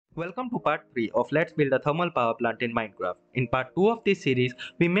Welcome to part 3 of Let's Build a Thermal Power Plant in Minecraft. In part 2 of this series,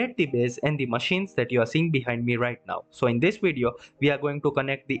 we made the base and the machines that you are seeing behind me right now. So in this video, we are going to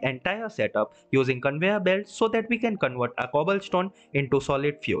connect the entire setup using conveyor belts so that we can convert a cobblestone into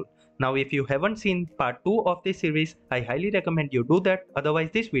solid fuel. Now if you haven't seen part 2 of this series, I highly recommend you do that, otherwise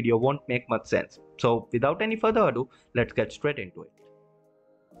this video won't make much sense. So without any further ado, let's get straight into it.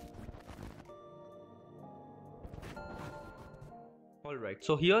 Alright,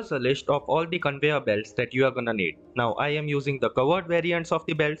 so here's a list of all the conveyor belts that you are gonna need. Now I am using the covered variants of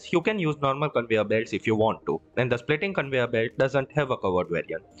the belts. You can use normal conveyor belts if you want to. And the splitting conveyor belt doesn't have a covered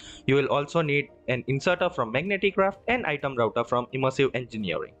variant. You will also need an inserter from Magneticraft and item router from Immersive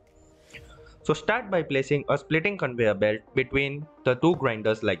Engineering. So start by placing a splitting conveyor belt between the two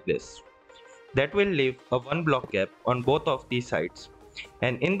grinders like this. That will leave a 1 block gap on both of these sides.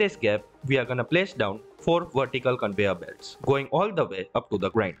 And in this gap, we are gonna place down 4 vertical conveyor belts, going all the way up to the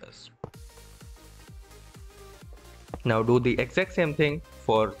grinders. Now do the exact same thing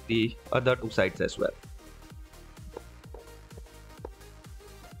for the other two sides as well.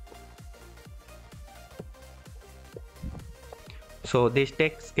 So this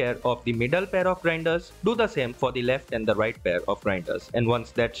takes care of the middle pair of grinders. Do the same for the left and the right pair of grinders. And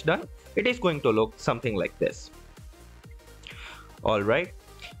once that's done, it is going to look something like this. Alright,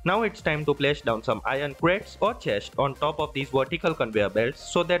 now it's time to place down some iron crates or chests on top of these vertical conveyor belts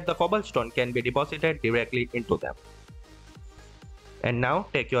so that the cobblestone can be deposited directly into them. And now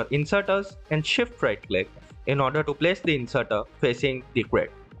take your inserters and shift right click in order to place the inserter facing the crate,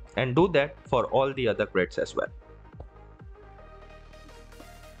 and do that for all the other crates as well.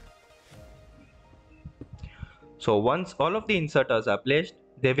 So once all of the inserters are placed,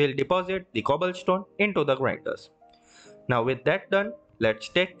 they will deposit the cobblestone into the grinders. Now with that done, let's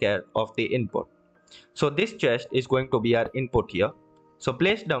take care of the input. So this chest is going to be our input here. So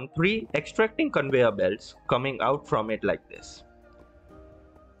place down 3 extracting conveyor belts coming out from it like this.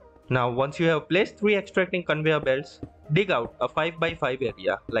 Now once you have placed 3 extracting conveyor belts, dig out a 5x5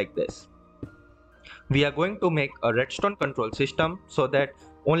 area like this. We are going to make a redstone control system so that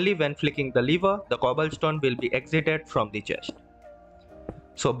only when flicking the lever, the cobblestone will be exited from the chest.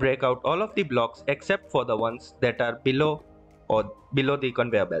 So break out all of the blocks except for the ones that are below the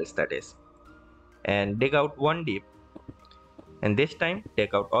conveyor belts, that is. And dig out one deep. And this time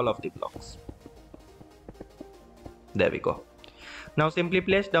take out all of the blocks. There we go. Now simply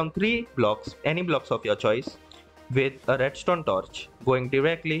place down 3 blocks, any blocks of your choice, with a redstone torch going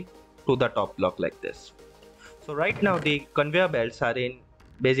directly to the top block like this. So right now the conveyor belts are in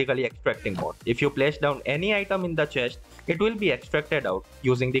basically extracting mode. If you place down any item in the chest, it will be extracted out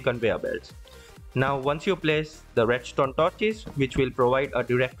using the conveyor belts. Now once you place the redstone torches, which will provide a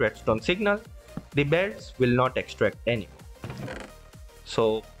direct redstone signal, the belts will not extract anymore.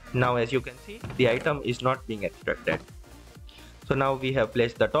 So now as you can see, the item is not being extracted. So now we have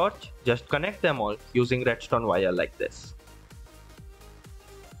placed the torch, just connect them all using redstone wire like this.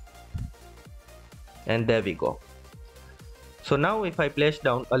 And there we go. So now if I place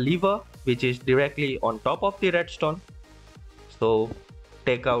down a lever which is directly on top of the redstone, so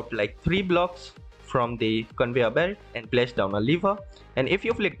take out like 3 blocks from the conveyor belt and place down a lever, and if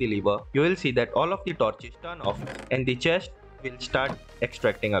you flick the lever, you will see that all of the torches turn off and the chest will start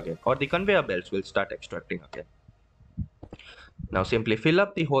extracting again, or the conveyor belts will start extracting again. Now simply fill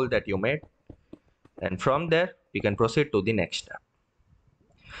up the hole that you made, and from there we can proceed to the next step.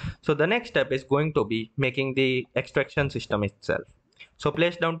 So the next step is going to be making the extraction system itself. So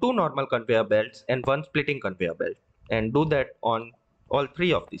place down 2 normal conveyor belts and 1 splitting conveyor belt, and do that on all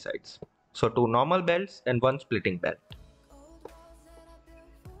 3 of the sides. So 2 normal belts and 1 splitting belt.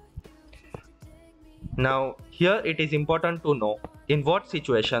 Now here it is important to know in what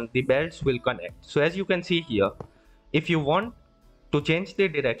situation the belts will connect. So as you can see here, if you want to change the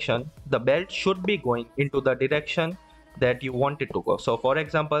direction, the belt should be going into the direction that you want it to go. So for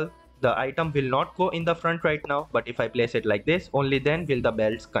example, the item will not go in the front right now, but if I place it like this, only then will the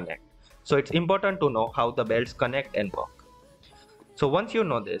belts connect. So it's important to know how the belts connect and work. So once you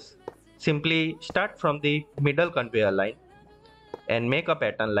know this, simply start from the middle conveyor line and make a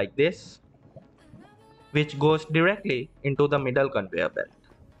pattern like this, which goes directly into the middle conveyor belt.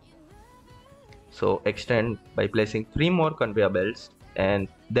 So extend by placing 3 more conveyor belts, and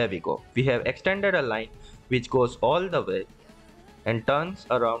there we go. We have extended a line which goes all the way and turns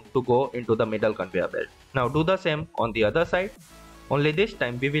around to go into the middle conveyor belt. Now do the same on the other side, only this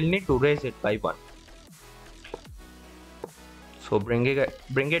time we will need to raise it by 1. So bring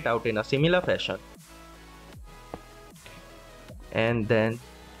it out in a similar fashion, and then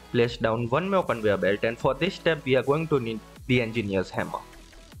place down 1 more conveyor belt, and for this step we are going to need the engineer's hammer.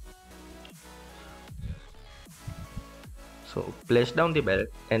 So place down the belt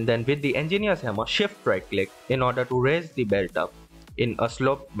and then with the engineer's hammer shift right click in order to raise the belt up in a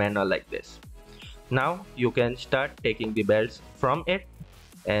sloped manner like this. Now you can start taking the belts from it,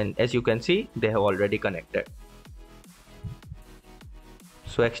 and as you can see they have already connected.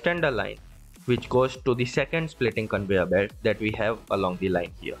 So extend a line which goes to the second splitting conveyor belt that we have along the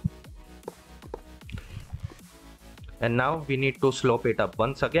line here. And now we need to slope it up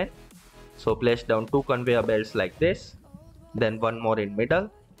once again. So place down 2 conveyor belts like this, then one more in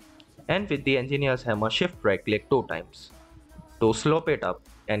middle, and with the engineer's hammer shift right click 2 times to slope it up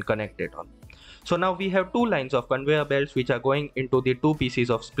and connect it on. So now we have 2 lines of conveyor belts which are going into the 2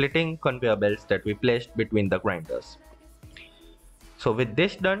 pieces of splitting conveyor belts that we placed between the grinders. So with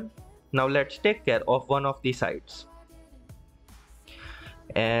this done, now let's take care of one of the sides.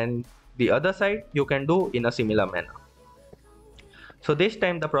 And the other side you can do in a similar manner. So this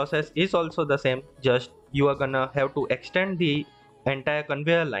time the process is also the same, just you are gonna have to extend the entire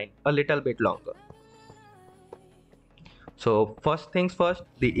conveyor line a little bit longer. So first things first,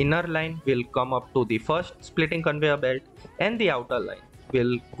 the inner line will come up to the first splitting conveyor belt and the outer line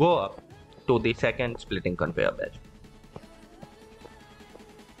will go up to the second splitting conveyor belt.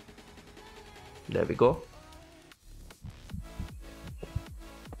 There we go.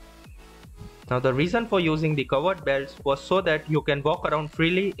 Now the reason for using the covered belts was so that you can walk around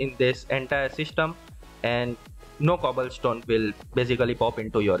freely in this entire system and no cobblestone will basically pop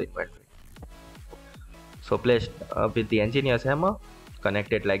into your inventory. So place with the engineer's hammer,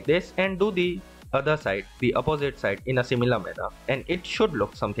 connect it like this and do the other side, the opposite side in a similar manner, and it should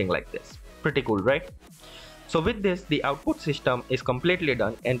look something like this. Pretty cool, right? So with this, the output system is completely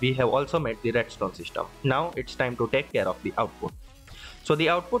done and we have also made the redstone system. Now it's time to take care of the output. So the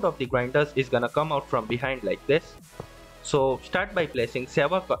output of the grinders is gonna come out from behind like this. So start by placing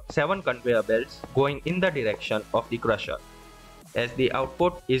 7 conveyor belts going in the direction of the crusher, as the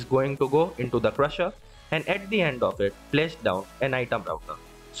output is going to go into the crusher, and at the end of it place down an item router.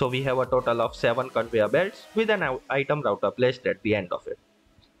 So we have a total of 7 conveyor belts with an item router placed at the end of it.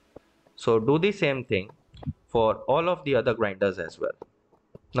 So do the same thing for all of the other grinders as well.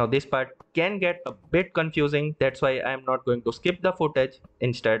 Now this part can get a bit confusing, that's why I am not going to skip the footage,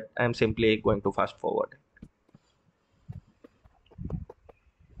 instead I am simply going to fast forward.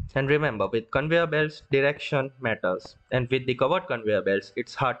 And remember, with conveyor belts direction matters, and with the covered conveyor belts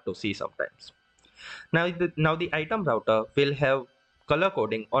it's hard to see sometimes. Now the item router will have color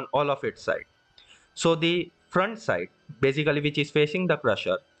coding on all of its sides. So the front side, basically which is facing the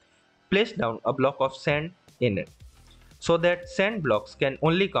crusher, place down a block of sand in it, so that sand blocks can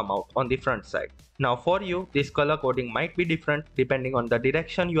only come out on the front side. Now for you, this color coding might be different depending on the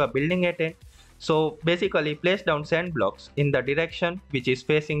direction you are building it in. So basically place down sand blocks in the direction which is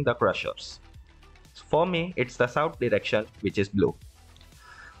facing the crushers. For me, it's the south direction, which is blue.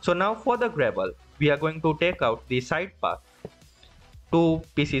 So now for the gravel, we are going to take out the side path, 2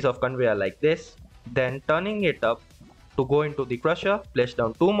 pieces of conveyor like this, then turning it up to go into the crusher, place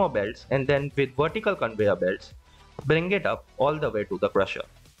down 2 more belts, and then with vertical conveyor belts, bring it up all the way to the crusher.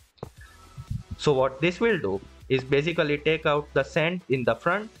 So what this will do is basically take out the sand in the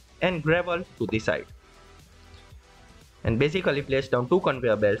front and gravel to the side, and basically place down 2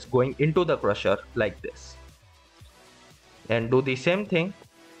 conveyor belts going into the crusher like this, and do the same thing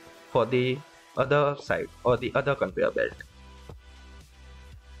for the other side or the other conveyor belt.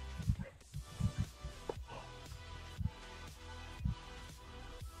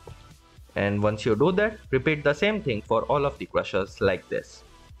 And once you do that, repeat the same thing for all of the crushers like this.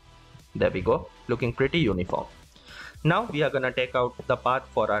 There we go, looking pretty uniform. Now we are gonna take out the path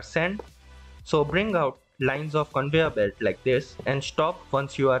for our sand. So bring out lines of conveyor belt like this and stop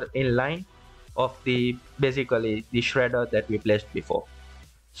once you are in line of the basically the shredder that we placed before.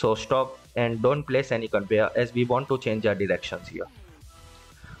 So stop and don't place any conveyor, as we want to change our directions here.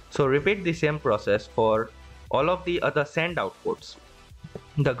 So repeat the same process for all of the other sand outputs.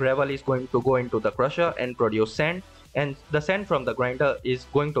 The gravel is going to go into the crusher and produce sand, and the sand from the grinder is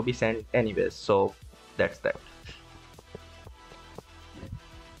going to be sand anyways, so that's that.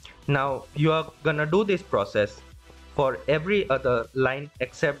 Now you are gonna do this process for every other line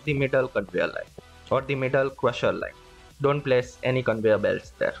except the middle conveyor line or the middle crusher line. Don't place any conveyor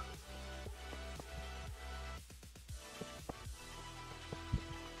belts there.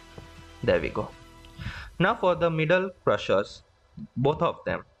 There we go. Now for the middle crushers, both of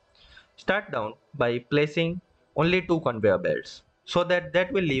them, start down by placing only 2 conveyor belts, so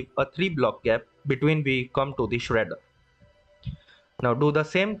that will leave a 3 block gap between we come to the shredder. Now do the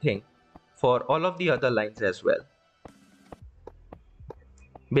same thing for all of the other lines as well.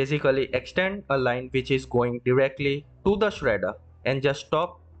 Basically extend a line which is going directly to the shredder and just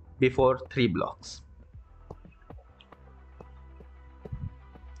stop before 3 blocks.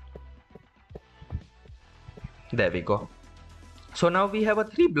 There we go. So now we have a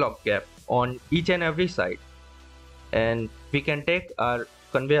 3 block gap on each and every side, and we can take our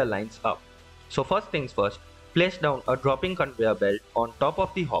conveyor lines up. So first things first, place down a dropping conveyor belt on top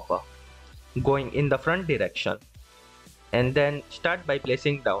of the hopper going in the front direction, and then start by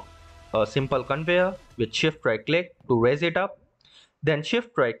placing down a simple conveyor with shift right click to raise it up, then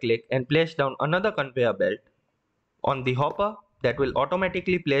shift right click and place down another conveyor belt on the hopper that will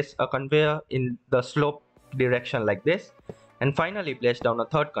automatically place a conveyor in the slope direction like this, and finally place down a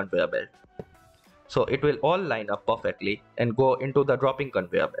third conveyor belt. So it will all line up perfectly and go into the dropping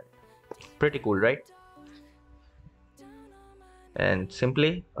conveyor belt. Pretty cool, right? And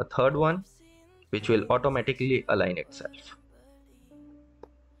simply a third one which will automatically align itself.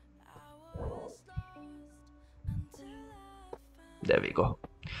 There we go.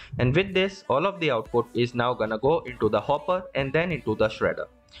 And with this, all of the output is now gonna go into the hopper and then into the shredder.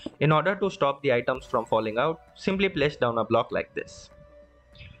 In order to stop the items from falling out, simply place down a block like this.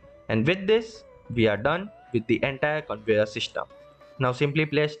 And with this, we are done with the entire conveyor system. Now simply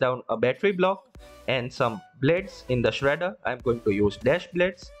place down a battery block and some blades in the shredder. I'm going to use dash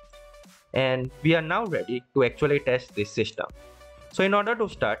blades. And we are now ready to actually test this system. So in order to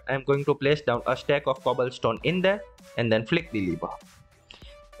start, I'm going to place down a stack of cobblestone in there and then flick the lever.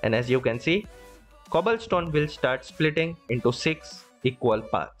 And as you can see, cobblestone will start splitting into 6 equal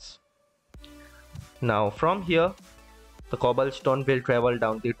parts. Now from here, the cobblestone will travel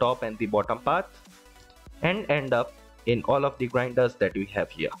down the top and the bottom path and end up in all of the grinders that we have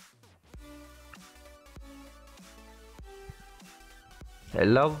here. I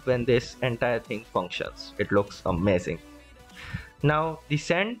love when this entire thing functions. It looks amazing. Now the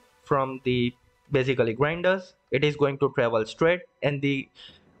sand from the basically grinders, it is going to travel straight, and the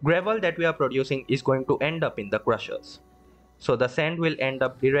gravel that we are producing is going to end up in the crushers. So the sand will end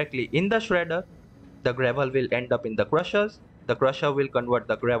up directly in the shredder, the gravel will end up in the crushers, the crusher will convert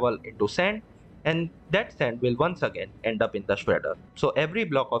the gravel into sand, and that sand will once again end up in the shredder. So every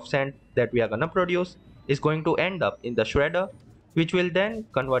block of sand that we are gonna produce is going to end up in the shredder, which will then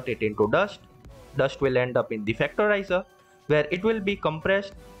convert it into dust. Dust will end up in the factorizer, where it will be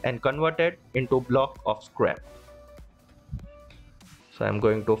compressed and converted into block of scrap. So I'm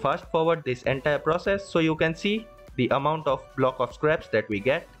going to fast forward this entire process so you can see the amount of block of scraps that we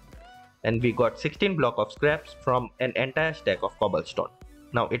get. And we got 16 block of scraps from an entire stack of cobblestone.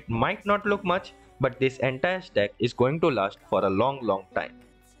 Now it might not look much, but this entire stack is going to last for a long time.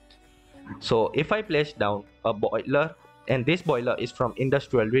 So if I place down a boiler, and this boiler is from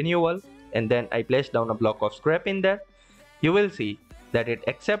industrial renewal, and then I place down a block of scrap in there, you will see that it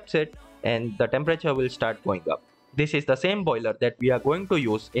accepts it and the temperature will start going up. This is the same boiler that we are going to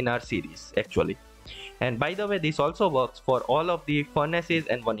use in our series actually. And by the way, this also works for all of the furnaces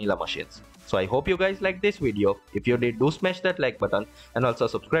and vanilla machines. So I hope you guys like this video. If you did, do smash that like button and also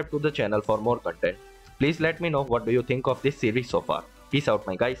subscribe to the channel for more content. Please let me know what do you think of this series so far. Peace out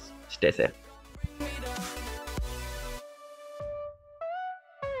my guys. Stay safe.